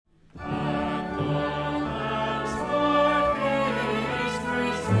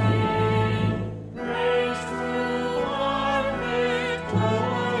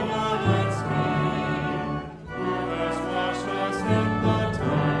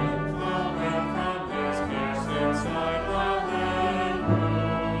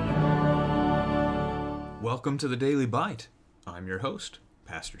Welcome to the Daily Bite. I'm your host,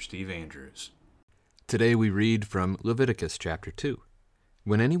 Pastor Steve Andrews. Today we read from Leviticus chapter 2.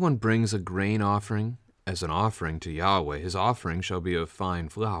 When anyone brings a grain offering as an offering to Yahweh, his offering shall be of fine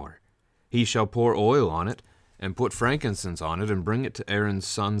flour. He shall pour oil on it, and put frankincense on it, and bring it to Aaron's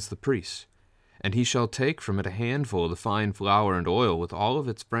sons the priests. And he shall take from it a handful of the fine flour and oil with all of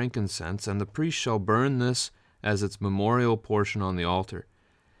its frankincense, and the priest shall burn this as its memorial portion on the altar,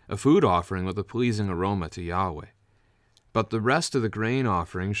 a food offering with a pleasing aroma to Yahweh. But the rest of the grain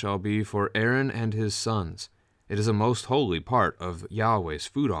offering shall be for Aaron and his sons. It is a most holy part of Yahweh's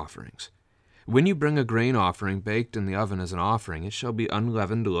food offerings. When you bring a grain offering baked in the oven as an offering, it shall be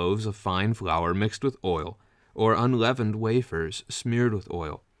unleavened loaves of fine flour mixed with oil, or unleavened wafers smeared with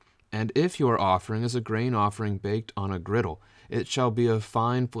oil. And if your offering is a grain offering baked on a griddle, it shall be of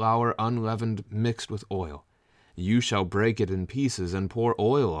fine flour unleavened mixed with oil. You shall break it in pieces and pour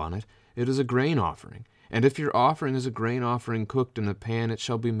oil on it. It is a grain offering. And if your offering is a grain offering cooked in a pan, it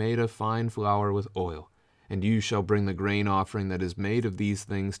shall be made of fine flour with oil. And you shall bring the grain offering that is made of these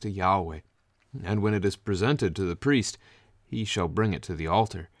things to Yahweh. And when it is presented to the priest, he shall bring it to the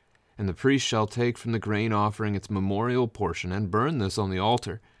altar. And the priest shall take from the grain offering its memorial portion, and burn this on the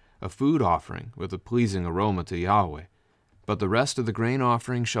altar, a food offering with a pleasing aroma to Yahweh. But the rest of the grain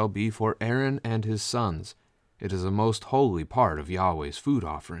offering shall be for Aaron and his sons. It is a most holy part of Yahweh's food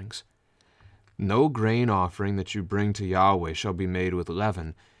offerings. No grain offering that you bring to Yahweh shall be made with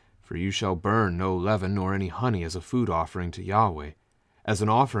leaven, for you shall burn no leaven nor any honey as a food offering to Yahweh. As an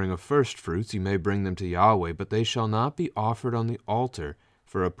offering of first fruits you may bring them to Yahweh, but they shall not be offered on the altar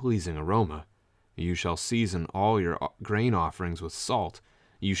for a pleasing aroma. You shall season all your grain offerings with salt.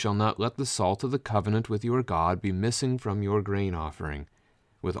 You shall not let the salt of the covenant with your God be missing from your grain offering.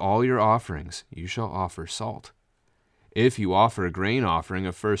 With all your offerings you shall offer salt. If you offer a grain offering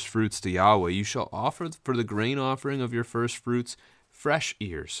of first fruits to Yahweh, you shall offer for the grain offering of your first fruits fresh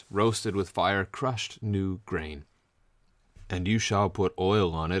ears, roasted with fire, crushed new grain. And you shall put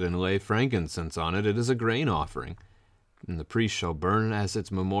oil on it and lay frankincense on it. It is a grain offering. And the priest shall burn as its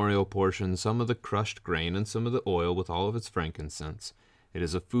memorial portion some of the crushed grain and some of the oil with all of its frankincense. It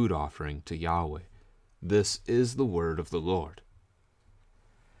is a food offering to Yahweh. This is the word of the Lord.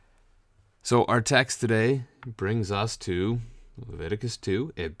 So our text today brings us to Leviticus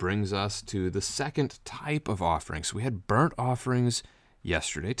 2. It brings us to the second type of offering. So we had burnt offerings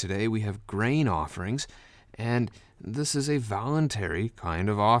yesterday. Today we have grain offerings. And this is a voluntary kind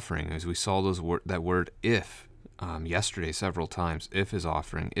of offering, as we saw that word if yesterday several times. If is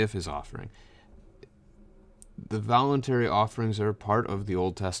offering, if is offering. The voluntary offerings are part of the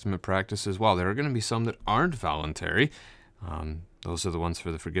Old Testament practice as well. There are going to be some that aren't voluntary. Those are the ones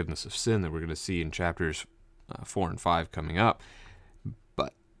for the forgiveness of sin that we're going to see in chapters 4 and 5 coming up.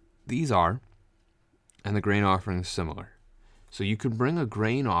 But these are, and the grain offering is similar. So you can bring a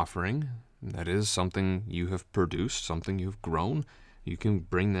grain offering, that is something you have produced, something you've grown. You can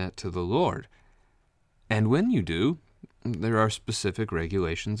bring that to the Lord. And when you do, there are specific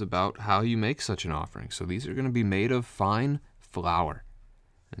regulations about how you make such an offering. So these are going to be made of fine flour.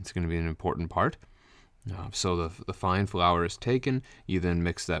 It's going to be an important part. So the fine flour is taken. You then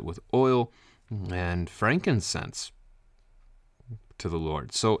mix that with oil and frankincense to the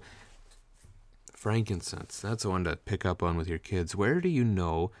Lord. So frankincense, that's the one to pick up on with your kids. Where do you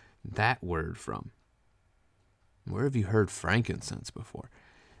know that word from? Where have you heard frankincense before?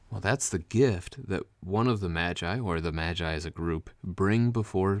 Well, that's the gift that one of the Magi, or the Magi as a group, bring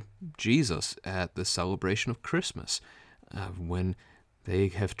before Jesus at the celebration of Christmas, when they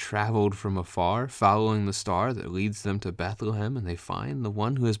have traveled from afar, following the star that leads them to Bethlehem, and they find the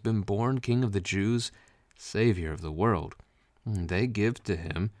one who has been born King of the Jews, Savior of the world. And they give to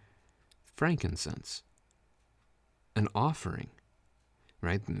him frankincense, an offering,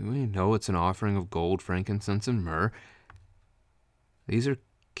 right? We know it's an offering of gold, frankincense, and myrrh. These are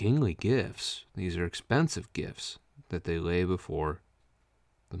kingly gifts. These are expensive gifts that they lay before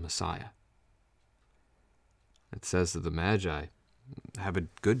the Messiah. It says that the Magi have a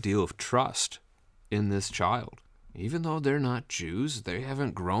good deal of trust in this child. Even though they're not Jews, they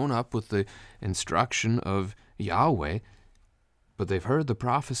haven't grown up with the instruction of Yahweh, but they've heard the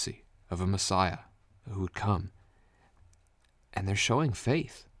prophecy of a Messiah who would come. And they're showing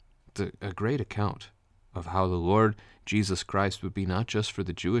faith. It's a great account of how the Lord Jesus Christ would be not just for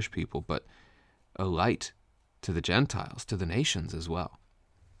the Jewish people, but a light to the Gentiles, to the nations as well.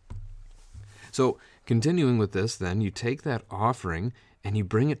 So, continuing with this, then, you take that offering and you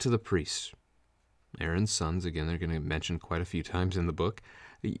bring it to the priests. Aaron's sons, again, they're going to mention quite a few times in the book.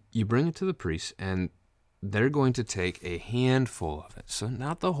 You bring it to the priests, and they're going to take a handful of it. So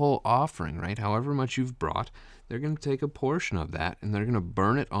not the whole offering, right? However much you've brought, they're going to take a portion of that, and they're going to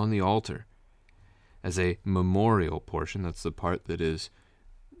burn it on the altar as a memorial portion. That's the part that is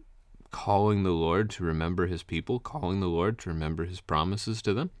calling the Lord to remember his people, calling the Lord to remember his promises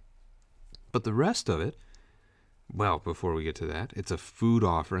to them. But the rest of it, well, before we get to that, it's a food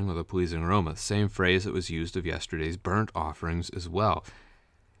offering with a pleasing aroma. Same phrase that was used of yesterday's burnt offerings as well.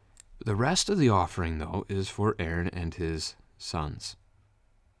 The rest of the offering, though, is for Aaron and his sons.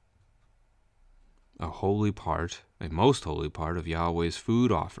 A holy part, a most holy part of Yahweh's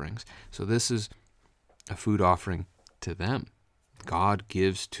food offerings. So this is a food offering to them. God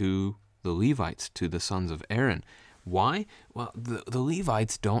gives to the Levites, to the sons of Aaron. Why? Well, the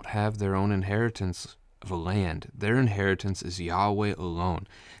Levites don't have their own inheritance of a land. Their inheritance is Yahweh alone.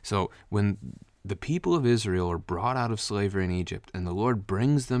 So when the people of Israel are brought out of slavery in Egypt and the Lord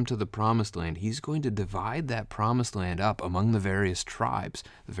brings them to the promised land, he's going to divide that promised land up among the various tribes,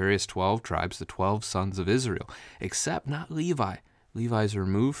 the various 12 tribes, the 12 sons of Israel, except not Levi. Levi is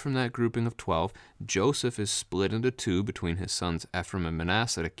removed from that grouping of 12. Joseph is split into two between his sons Ephraim and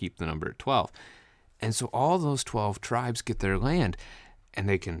Manasseh to keep the number at 12. And so all those 12 tribes get their land, and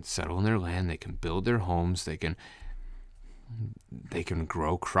they can settle in their land, they can build their homes, they can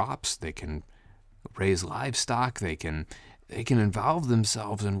grow crops, they can raise livestock, they can involve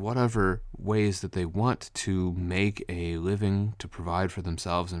themselves in whatever ways that they want to make a living to provide for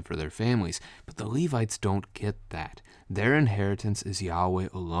themselves and for their families. But the Levites don't get that. Their inheritance is Yahweh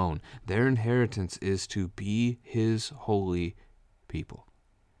alone. Their inheritance is to be his holy people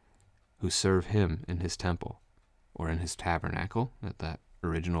who serve him in his temple or in his tabernacle at that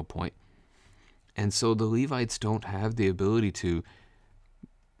original point. And so the Levites don't have the ability to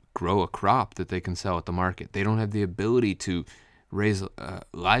grow a crop that they can sell at the market. They don't have the ability to raise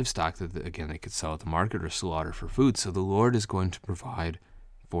livestock that, again, they could sell at the market or slaughter for food. So the Lord is going to provide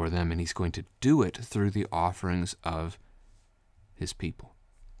for them, and he's going to do it through the offerings of his people.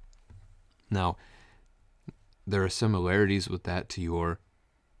 Now, there are similarities with that to your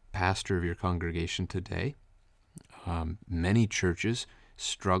pastor of your congregation today. Many churches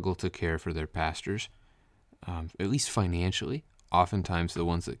struggle to care for their pastors, at least financially. Oftentimes the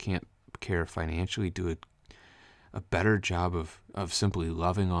ones that can't care financially do a better job of simply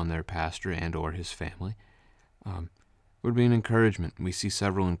loving on their pastor and or his family. Would be an encouragement. We see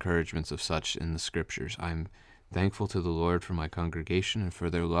several encouragements of such in the scriptures. I'm thankful to the Lord for my congregation and for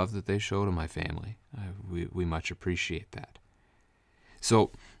their love that they show to my family. We much appreciate that.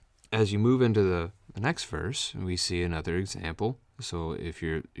 So as you move into the next verse, we see another example. So if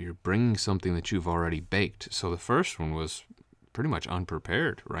you're bringing something that you've already baked. So the first one was pretty much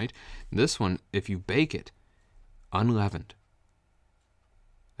unprepared, right? This one, if you bake it unleavened,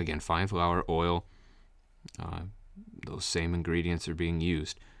 again, fine flour, oil, those same ingredients are being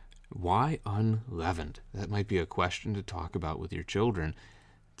used. Why unleavened? That might be a question to talk about with your children.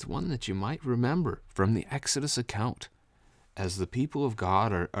 It's one that you might remember from the Exodus account. As the people of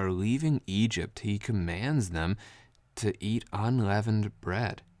God are leaving Egypt, he commands them to eat unleavened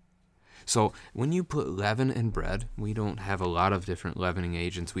bread. So when you put leaven in bread, we don't have a lot of different leavening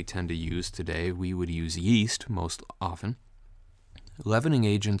agents we tend to use today. We would use yeast most often. Leavening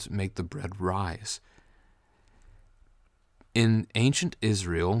agents make the bread rise. In ancient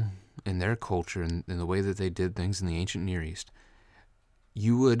Israel, in their culture, and in the way that they did things in the ancient Near East,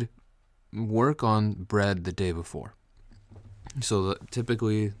 you would work on bread the day before. So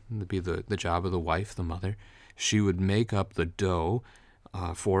typically, it would be the job of the wife, the mother. She would make up the dough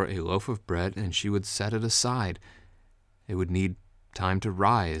for a loaf of bread, and she would set it aside. It would need time to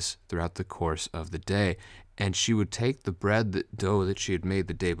rise throughout the course of the day, and she would take the dough that she had made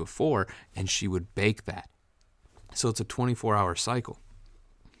the day before, and she would bake that. So it's a 24-hour cycle.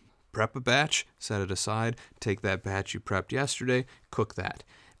 Prep a batch, set it aside, take that batch you prepped yesterday, cook that.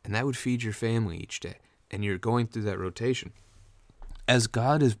 And that would feed your family each day. And you're going through that rotation. As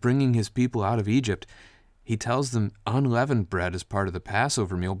God is bringing his people out of Egypt, he tells them unleavened bread is part of the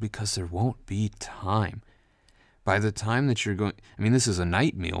Passover meal because there won't be time. By the time that you're going, this is a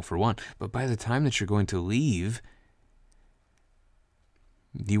night meal for one, but by the time that you're going to leave,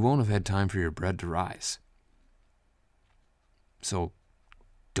 you won't have had time for your bread to rise. So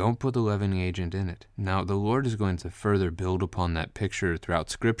don't put the leavening agent in it. Now, the Lord is going to further build upon that picture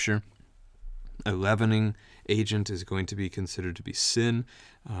throughout Scripture. A leavening agent is going to be considered to be sin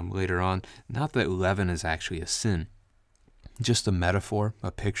later on. Not that leaven is actually a sin, just a metaphor,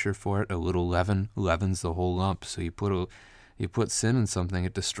 a picture for it. A little leaven leavens the whole lump. So you put sin in something,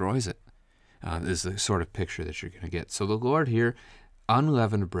 it destroys it. Is the sort of picture that you're going to get. So the Lord here,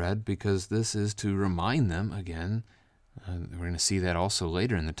 unleavened bread, because this is to remind them again. We're going to see that also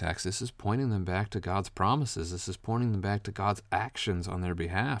later in the text. This is pointing them back to God's promises. This is pointing them back to God's actions on their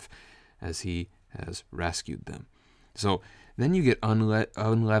behalf as he has rescued them. So then you get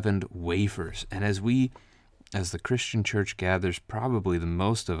unleavened wafers. And as the Christian church gathers, probably the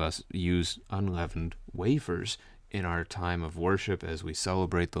most of us use unleavened wafers in our time of worship as we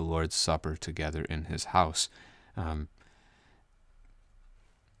celebrate the Lord's Supper together in his house.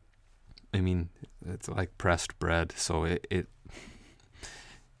 It's like pressed bread, so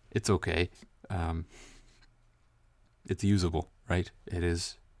it's okay. It's usable, right? It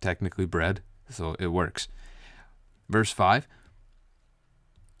is technically bread, so it works. Verse 5,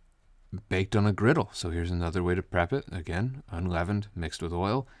 baked on a griddle. So here's another way to prep it. Again, unleavened, mixed with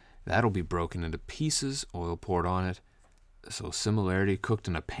oil. That'll be broken into pieces, oil poured on it. So similarity, cooked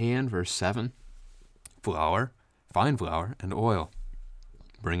in a pan, verse 7. Flour, fine flour, and oil.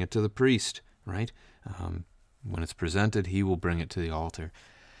 Bring it to the priest, right? When it's presented, he will bring it to the altar.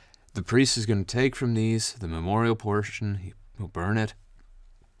 The priest is going to take from these the memorial portion. He will burn it,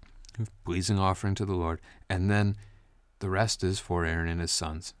 pleasing offering to the Lord. And then the rest is for Aaron and his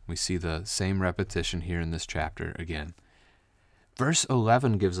sons. We see the same repetition here in this chapter again. Verse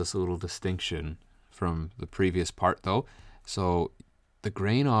 11 gives us a little distinction from the previous part, though. So the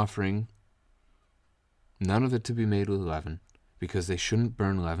grain offering, none of it to be made with leaven, because they shouldn't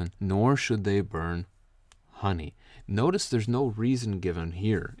burn leaven, nor should they burn honey. Notice there's no reason given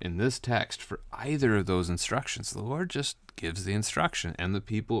here in this text for either of those instructions. The Lord just gives the instruction, and the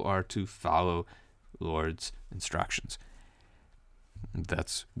people are to follow the Lord's instructions.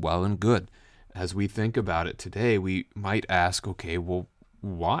 That's well and good. As we think about it today, we might ask, okay, well,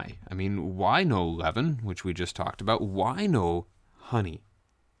 why? Why no leaven, which we just talked about? Why no honey?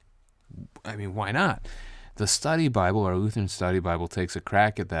 Why not? The Study Bible, our Lutheran Study Bible, takes a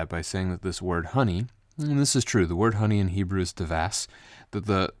crack at that by saying that this word honey, and this is true, the word honey in Hebrew is devas, that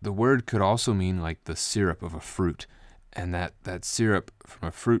the word could also mean like the syrup of a fruit, and that syrup from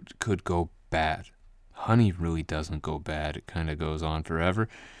a fruit could go bad. Honey really doesn't go bad. It kind of goes on forever.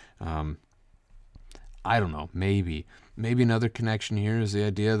 I don't know, maybe another connection here is the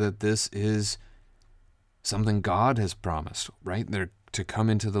idea that this is something God has promised, right? They're to come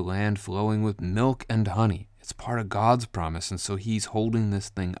into the land flowing with milk and honey. It's part of God's promise, and so he's holding this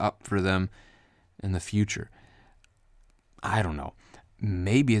thing up for them in the future. I don't know.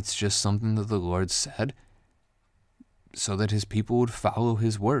 Maybe it's just something that the Lord said so that his people would follow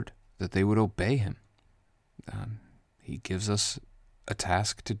his word, that they would obey him. He gives us a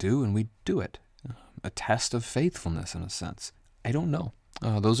task to do, and we do it. A test of faithfulness, in a sense. I don't know.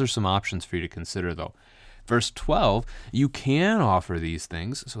 Those are some options for you to consider, though. Verse 12, you can offer these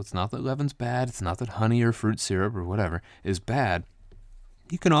things. So it's not that leaven's bad. It's not that honey or fruit syrup or whatever is bad.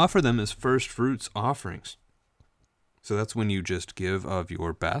 You can offer them as first fruits offerings. So that's when you just give of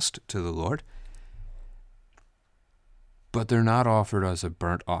your best to the Lord. But they're not offered as a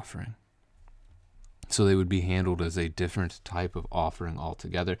burnt offering. So they would be handled as a different type of offering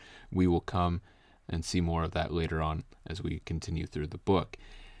altogether. We will come and see more of that later on as we continue through the book.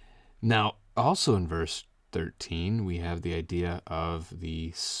 Now, also in verse 13, we have the idea of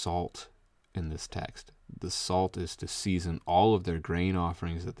the salt in this text. The salt is to season all of their grain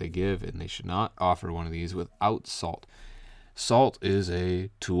offerings that they give, and they should not offer one of these without salt. Salt is a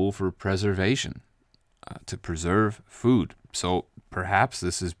tool for preservation, to preserve food. So perhaps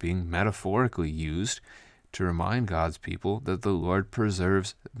this is being metaphorically used to remind God's people that the Lord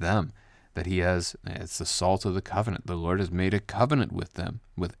preserves them, that it's the salt of the covenant. The Lord has made a covenant with them,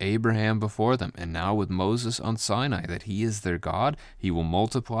 with Abraham before them, and now with Moses on Sinai, that he is their God. He will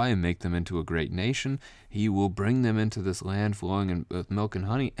multiply and make them into a great nation. He will bring them into this land flowing with milk and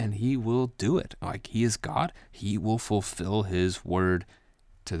honey, and he will do it. Like he is God, he will fulfill his word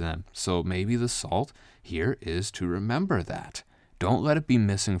to them. So maybe the salt here is to remember that. Don't let it be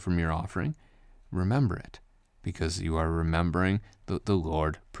missing from your offering. Remember it, because you are remembering that the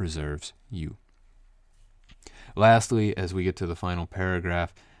Lord preserves you. Lastly, as we get to the final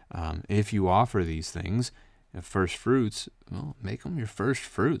paragraph, if you offer these things, first fruits, well, make them your first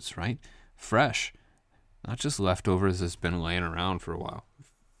fruits, right? Fresh, not just leftovers that's been laying around for a while.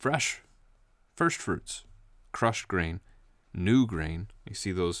 Fresh, first fruits, crushed grain, new grain. You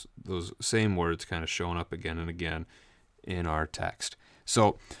see those same words kind of showing up again and again in our text.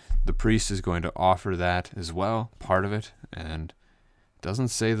 So The priest is going to offer that as well, part of it, and it doesn't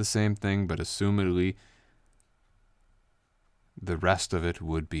say the same thing, but assumedly the rest of it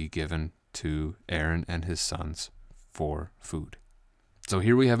would be given to Aaron and his sons for food. So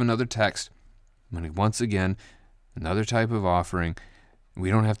here we have another text. Once again, another type of offering. We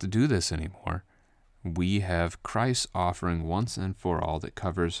don't have to do this anymore. We have Christ's offering once and for all that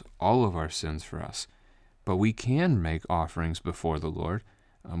covers all of our sins for us. But we can make offerings before the Lord.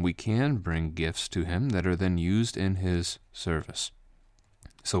 We can bring gifts to him that are then used in his service.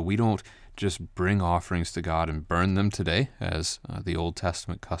 So we don't just bring offerings to God and burn them today, as the Old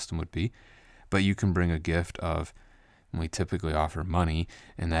Testament custom would be, but you can bring a gift of, we typically offer money,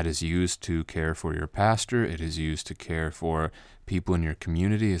 and that is used to care for your pastor. It is used to care for people in your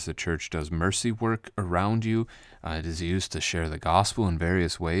community as the church does mercy work around you. It is used to share the gospel in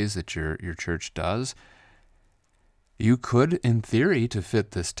various ways that your church does. You could, in theory, to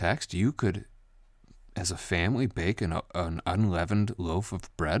fit this text, you could, as a family, bake an unleavened loaf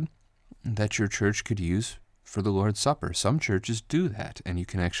of bread that your church could use for the Lord's Supper. Some churches do that, and you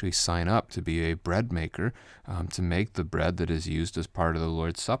can actually sign up to be a bread maker to make the bread that is used as part of the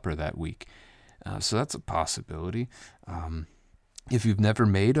Lord's Supper that week. So that's a possibility. If you've never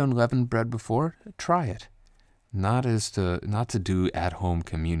made unleavened bread before, try it. Not to do at-home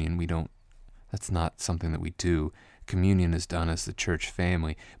communion. That's not something that we do. Communion is done as the church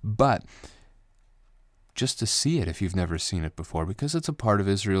family, but just to see it if you've never seen it before, because it's a part of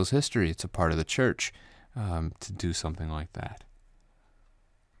Israel's history. It's a part of the church to do something like that.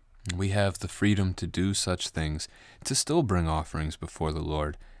 We have the freedom to do such things, to still bring offerings before the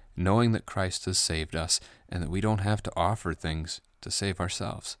Lord, knowing that Christ has saved us and that we don't have to offer things to save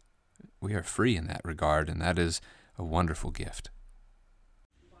ourselves. We are free in that regard, and that is a wonderful gift.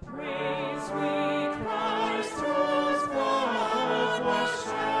 Praise